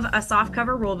have a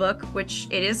softcover rulebook, which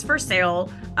it is for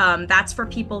sale. That's for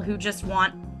people who just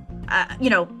want,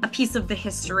 a piece of the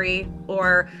history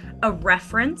or a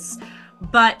reference.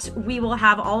 But we will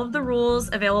have all of the rules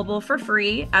available for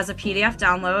free as a PDF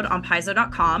download on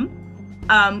paizo.com.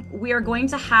 We are going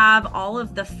to have all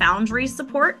of the Foundry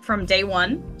support from day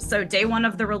one. So day one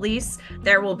of the release,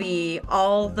 there will be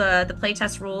all the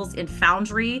playtest rules in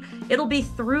Foundry. It'll be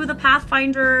through the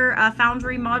Pathfinder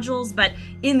Foundry modules, but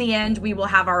in the end, we will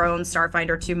have our own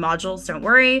Starfinder 2 modules, don't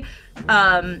worry.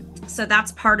 So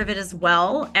that's part of it as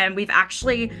well. And we've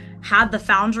actually had the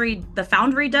Foundry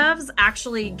devs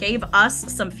actually gave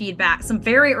us some feedback, some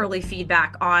very early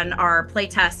feedback on our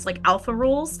playtests, like alpha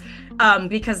rules,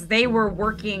 because they were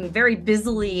working very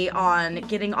busily on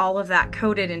getting all of that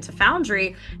coded into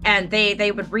Foundry, and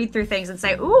they would read through things and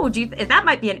say, ooh, that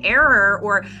might be an error,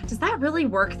 or does that really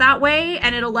work that way?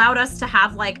 And it allowed us to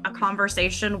have like a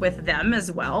conversation with them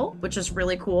as well, which is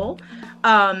really cool.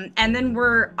 And then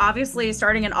we're obviously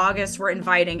starting in August, we're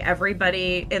inviting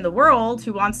everybody in the world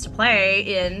who wants to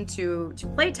play in to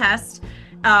playtest.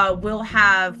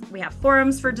 We have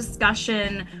forums for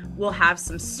discussion. We'll have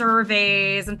some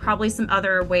surveys and probably some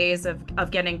other ways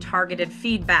of getting targeted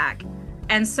feedback.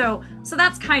 And so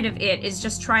that's kind of it, is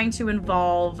just trying to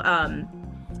involve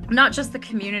not just the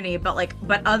community,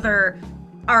 but other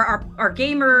our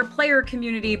gamer player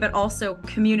community, but also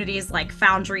communities like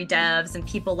Foundry devs and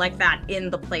people like that in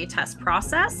the playtest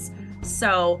process.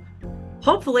 So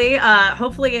hopefully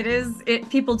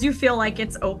people do feel like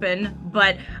it's open,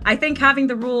 but I think having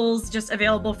the rules just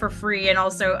available for free and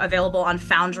also available on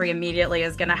Foundry immediately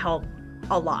is going to help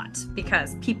a lot,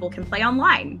 because people can play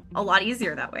online a lot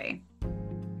easier that way.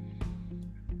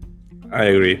 I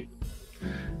agree.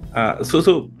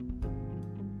 So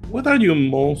what are you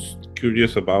most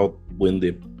curious about when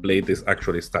the playtest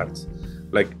actually starts?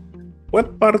 Like,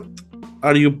 what part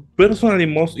are you personally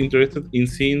most interested in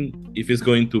seeing, if it's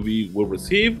going to be well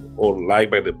received or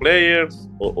liked by the players,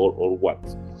 or what?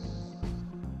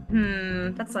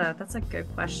 That's a good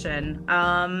question.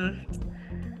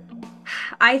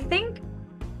 I think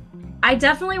I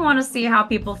definitely want to see how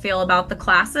people feel about the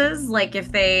classes, like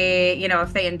if they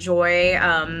enjoy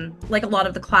like a lot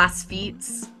of the class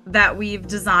feats that we've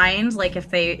designed, like if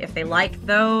they like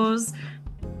those.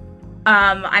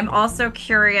 I'm also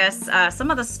curious,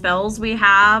 some of the spells we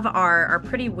have are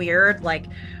pretty weird. Like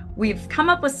we've come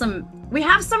up with we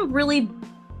have some really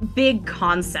big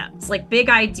concepts, like big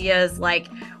ideas. Like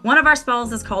one of our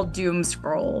spells is called doom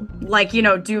scroll, like,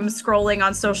 doom scrolling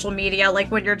on social media, like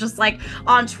when you're just like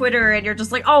on Twitter and you're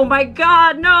just like, oh my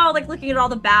god, no, like looking at all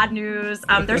the bad news.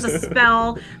 There's a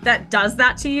spell that does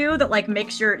that to you, that like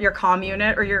makes your comm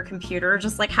unit or your computer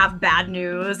just like have bad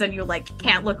news and you like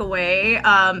can't look away.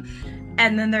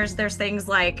 And then there's things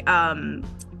like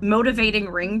motivating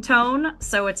ringtone.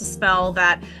 So it's a spell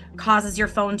that causes your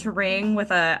phone to ring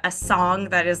with a song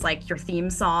that is like your theme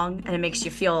song, and it makes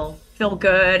you feel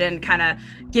good and kind of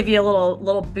give you a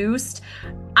little boost.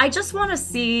 I just want to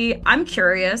see, I'm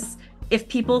curious if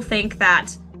people think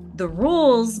that the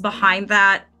rules behind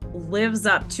that lives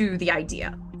up to the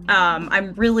idea.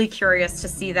 I'm really curious to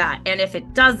see that, and if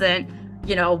it doesn't,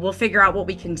 we'll figure out what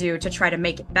we can do to try to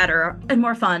make it better and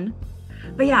more fun.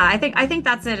 But yeah, I think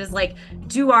that's it, is like,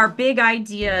 do our big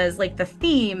ideas, like the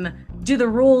theme, do the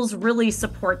rules really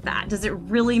support that? Does it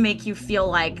really make you feel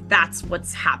like that's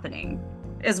what's happening?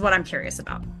 Is what I'm curious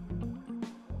about.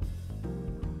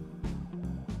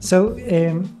 So,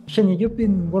 Jenny, you've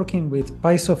been working with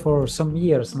Paizo for some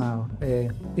years now.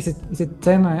 Is it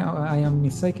 10? I am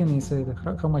mistaken. Is it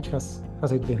how much has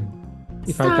it been?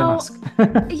 If I can ask.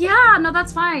 Yeah, no,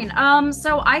 that's fine.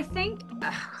 So I think I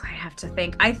have to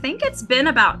think. I think it's been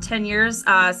about 10 years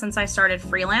since I started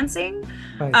freelancing.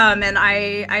 Right. And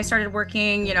I started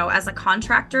working, as a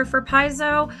contractor for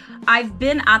Paizo. I've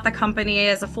been at the company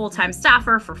as a full-time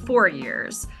staffer for 4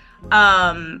 years.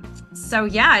 So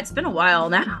yeah, it's been a while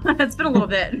now. It's been a little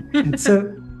bit.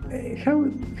 So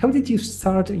how did you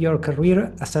start your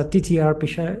career as a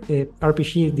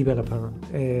TTRPG developer?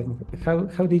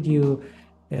 How did you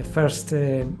first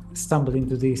stumble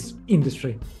into this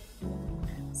industry?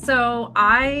 So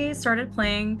I started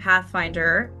playing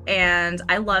Pathfinder and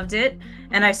I loved it.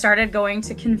 And I started going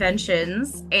to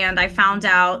conventions, and I found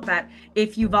out that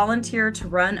if you volunteer to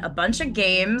run a bunch of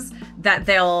games, that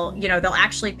they'll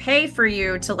actually pay for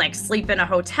you to like sleep in a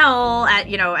hotel at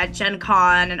Gen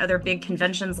Con and other big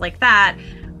conventions like that,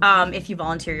 if you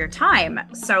volunteer your time.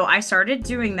 So I started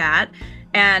doing that,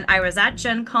 and I was at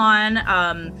Gen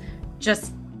Con,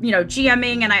 just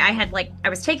GMing, and I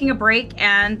was taking a break,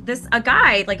 and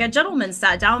a gentleman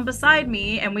sat down beside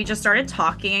me, and we just started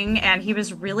talking, and he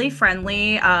was really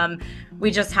friendly. We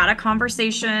just had a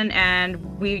conversation,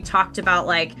 and we talked about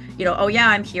oh yeah,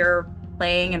 I'm here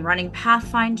playing and running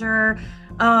Pathfinder,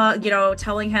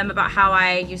 telling him about how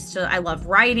I love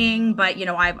writing, but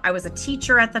I was a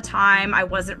teacher at the time. I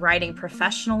wasn't writing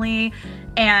professionally.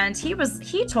 And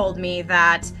he told me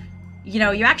that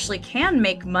you actually can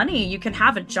make money. You can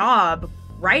have a job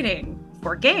writing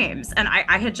for games. And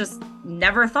I had just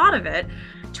never thought of it.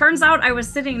 Turns out I was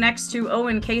sitting next to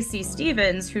Owen Casey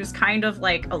Stevens, who's kind of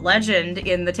like a legend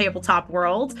in the tabletop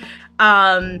world.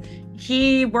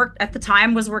 He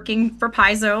was working for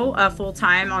Paizo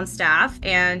full-time on staff.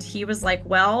 And he was like,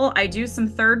 well, I do some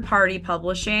third-party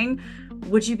publishing.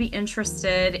 Would you be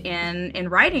interested in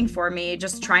writing for me,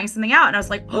 just trying something out? And I was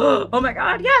like, oh my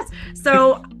God, yes.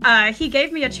 So he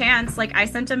gave me a chance. I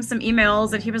sent him some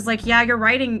emails, and he was like, yeah, you're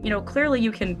writing, clearly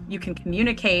you can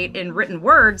communicate in written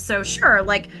words. So sure,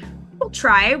 we'll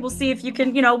try. We'll see if you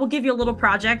can, we'll give you a little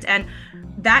project. And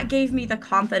that gave me the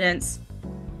confidence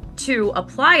to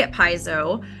apply at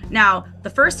Paizo. Now, the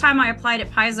first time I applied at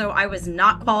Paizo, I was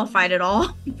not qualified at all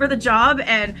for the job,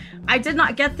 and I did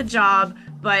not get the job.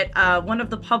 But one of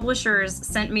the publishers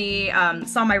sent me,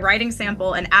 saw my writing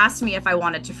sample and asked me if I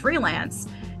wanted to freelance.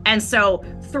 And so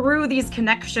through these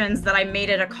connections that I made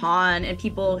at a con and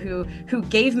people who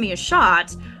gave me a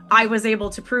shot, I was able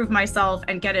to prove myself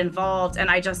and get involved. And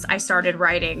I started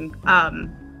writing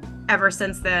ever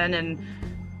since then.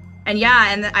 And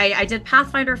yeah, and I did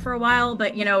Pathfinder for a while,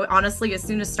 but honestly, as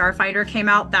soon as Starfinder came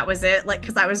out, that was it.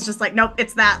 Because I was just like, nope,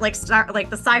 it's that the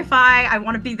sci-fi. I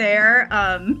want to be there.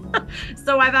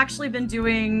 So I've actually been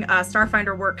doing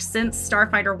Starfinder work since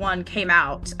Starfinder 1 came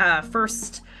out.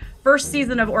 First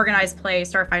season of organized play,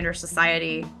 Starfinder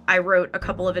Society. I wrote a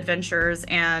couple of adventures,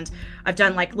 and I've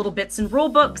done little bits and rule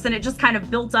books, and it just kind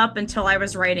of built up until I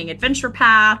was writing adventure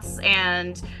paths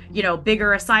and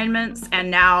bigger assignments, and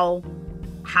now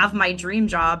have my dream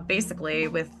job basically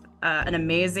with an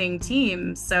amazing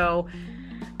team. So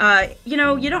you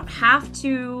don't have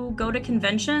to go to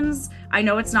conventions. I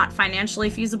know it's not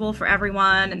financially feasible for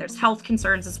everyone, and there's health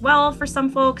concerns as well for some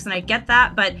folks, and I get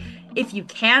that. But if you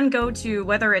can go to,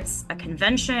 whether it's a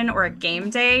convention or a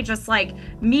game day, just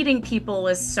meeting people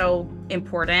is so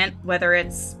important, whether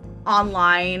it's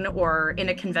online or in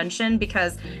a convention,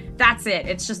 because that's it.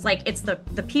 It's just it's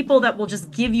the people that will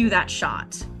just give you that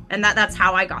shot. And that's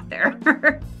how I got there.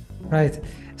 Right.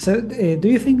 So do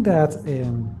you think that,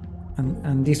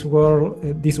 and this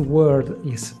word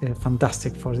is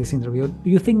fantastic for this interview, do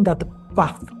you think that the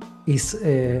path is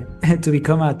to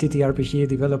become a TTRPG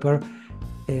developer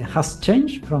has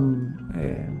changed from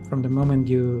the moment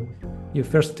you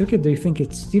first took it? Do you think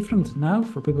it's different now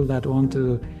for people that want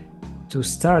to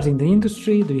start in the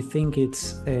industry? Do you think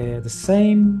it's the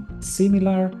same,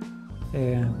 similar?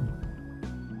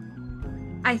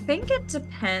 I think it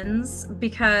depends,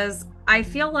 because I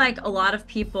feel like a lot of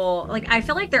people, I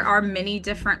feel like there are many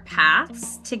different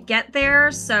paths to get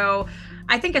there. So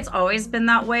I think it's always been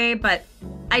that way. But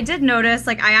I did notice,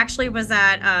 I actually was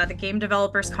at the Game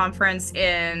Developers Conference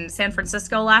in San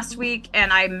Francisco last week,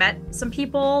 and I met some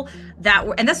people that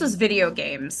were, and this was video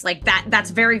games, that's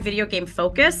very video game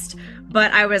focused.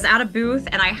 But I was at a booth,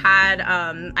 and I had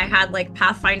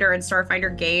Pathfinder and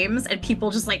Starfinder games, and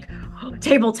people just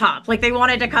tabletop. Like they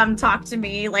wanted to come talk to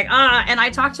me, like, and I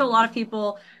talked to a lot of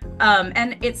people.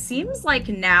 And it seems like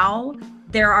now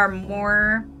there's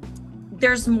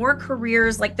more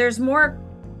careers, like there's more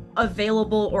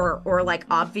available or like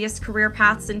obvious career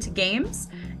paths into games.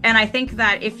 And I think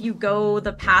that if you go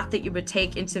the path that you would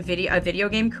take into a video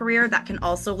game career, that can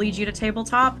also lead you to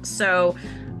tabletop. So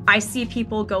I see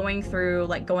people going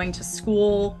to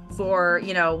school for,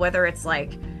 you know, whether it's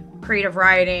like creative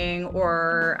writing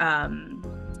or,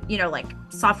 you know, like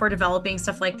software developing,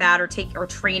 stuff like that, or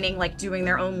training, like doing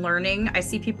their own learning. I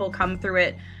see people come through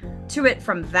it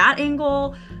from that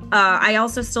angle. I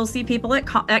also still see people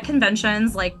at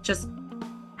conventions, like just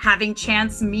having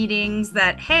chance meetings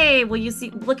that, hey, will you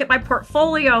look at my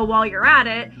portfolio while you're at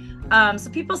it? So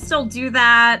people still do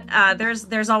that.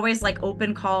 There's always like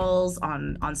open calls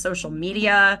on social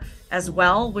media as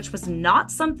well, which was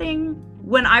not something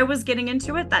when I was getting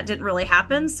into it. That didn't really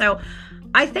happen. So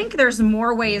I think there's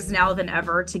more ways now than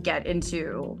ever to get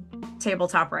into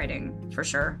tabletop writing, for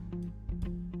sure.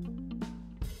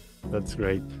 That's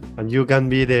great. And you can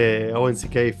be the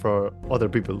ONCK for other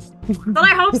people's. But I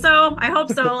hope so.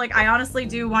 Like, I honestly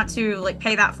do want to like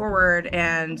pay that forward,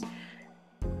 and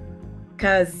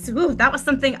because that was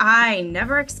something I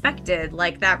never expected.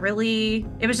 Like that really,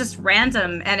 it was just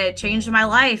random and it changed my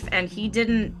life. And he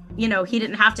didn't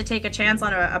have to take a chance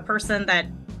on a person that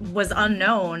was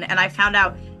unknown. And I found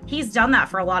out he's done that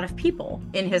for a lot of people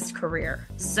in his career.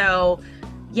 So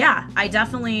yeah, I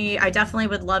definitely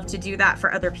would love to do that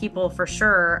for other people, for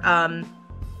sure. And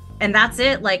that's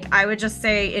it. Like, I would just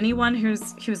say anyone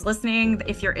who's listening,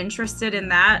 if you're interested in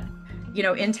that, you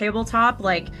know, in tabletop,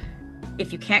 like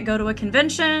if you can't go to a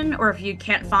convention or if you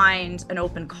can't find an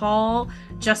open call,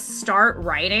 just start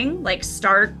writing, like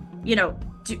start, you know,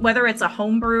 whether it's a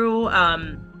homebrew,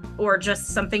 or just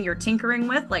something you're tinkering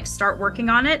with, like start working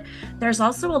on it. There's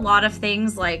also a lot of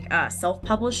things like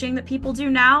self-publishing that people do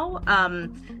now.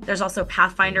 There's also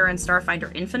Pathfinder and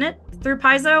Starfinder Infinite through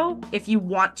Paizo. If you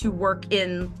want to work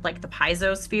in like the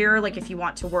Paizo sphere, like if you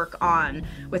want to work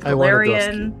with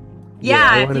Valerian.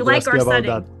 Yeah, if you like our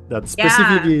setting. That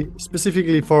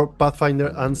specifically for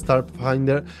Pathfinder and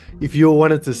Starfinder, if you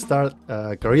wanted to start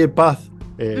a career path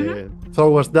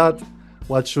towards that,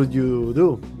 what should you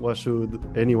do? What should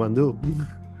anyone do?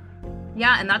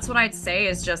 Yeah, and that's what I'd say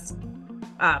is just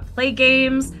play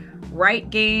games, write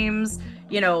games,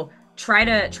 you know, try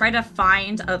to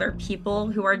find other people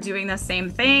who are doing the same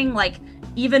thing. Like,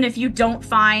 even if you don't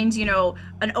find, you know,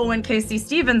 an Owen Casey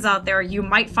Stevens out there, you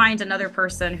might find another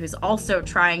person who's also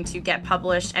trying to get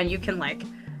published, and you can like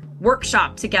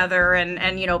workshop together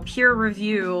and you know, peer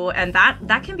review, and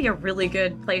that can be a really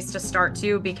good place to start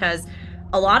too, because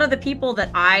a lot of the people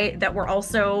that were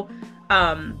also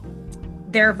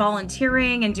they're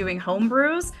volunteering and doing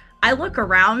homebrews, I look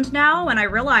around now and I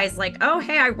realize like, oh,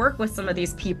 hey, I work with some of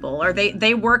these people, or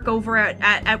they work over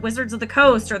at Wizards of the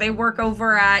Coast, or they work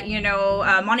over at, you know,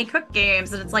 Monty Cook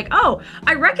Games. And it's like, oh,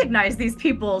 I recognize these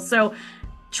people. So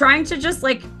trying to just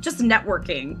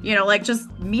networking, you know, like just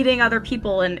meeting other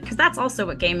people. And because that's also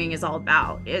what gaming is all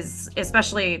about, is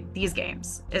especially these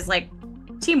games, is like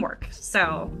teamwork.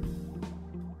 So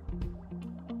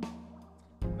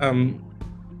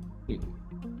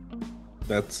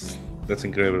that's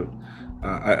incredible.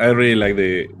 I really like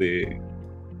the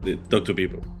talk to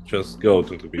people. Just go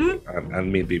talk to people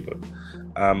and meet people.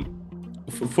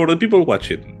 For the people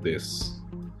watching this,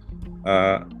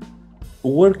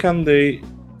 where can they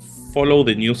follow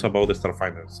the news about the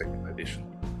Starfinder second edition?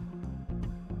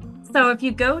 So if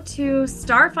you go to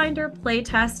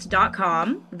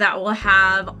starfinderplaytest.com, that will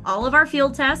have all of our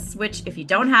field tests, which if you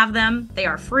don't have them, they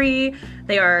are free.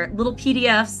 They are little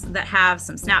PDFs that have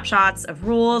some snapshots of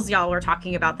rules. Y'all were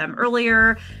talking about them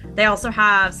earlier. They also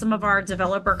have some of our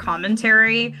developer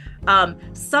commentary.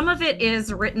 Some of it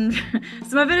is written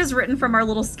from our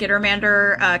little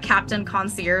Skittermander Captain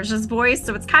Concierge's voice.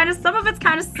 So some of it's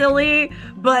kind of silly,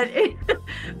 but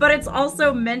it's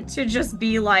also meant to just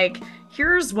be like,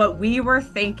 here's what we were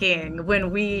thinking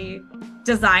when we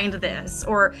designed this,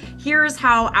 or here's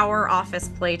how our office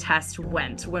play test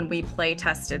went when we play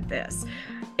tested this.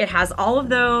 It has all of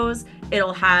those.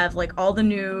 It'll have like all the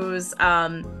news.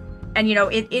 And you know,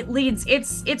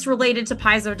 it's related to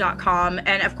Paizo.com,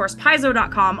 and of course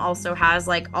Paizo.com also has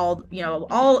like all of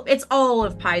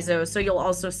Paizo. So you'll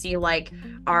also see like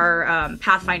our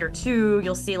Pathfinder 2,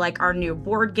 you'll see like our new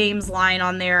board games line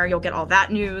on there. You'll get all that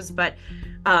news, but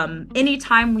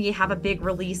anytime we have a big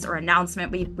release or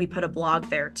announcement, we put a blog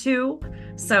there too.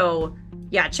 So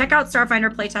yeah, check out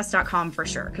starfinderplaytest.com for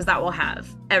sure, because that will have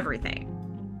everything.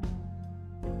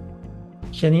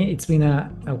 Jenny, it's been a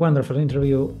wonderful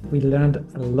interview. We learned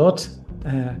a lot.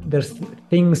 There's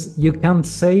things you can't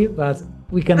say, but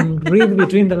we can read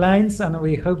between the lines, and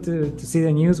we hope to see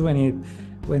the news in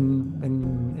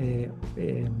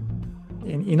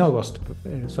August.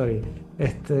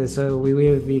 So we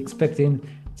will be expecting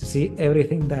to see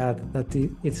everything that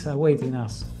it's awaiting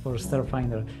us for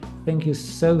Starfinder. Thank you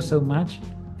so much.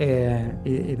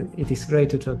 It is great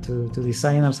to talk to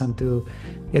designers and to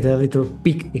get a little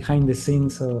peek behind the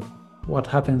scenes of what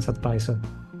happens at Paizo.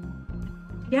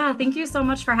 Yeah, thank you so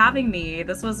much for having me.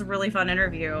 This was a really fun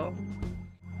interview.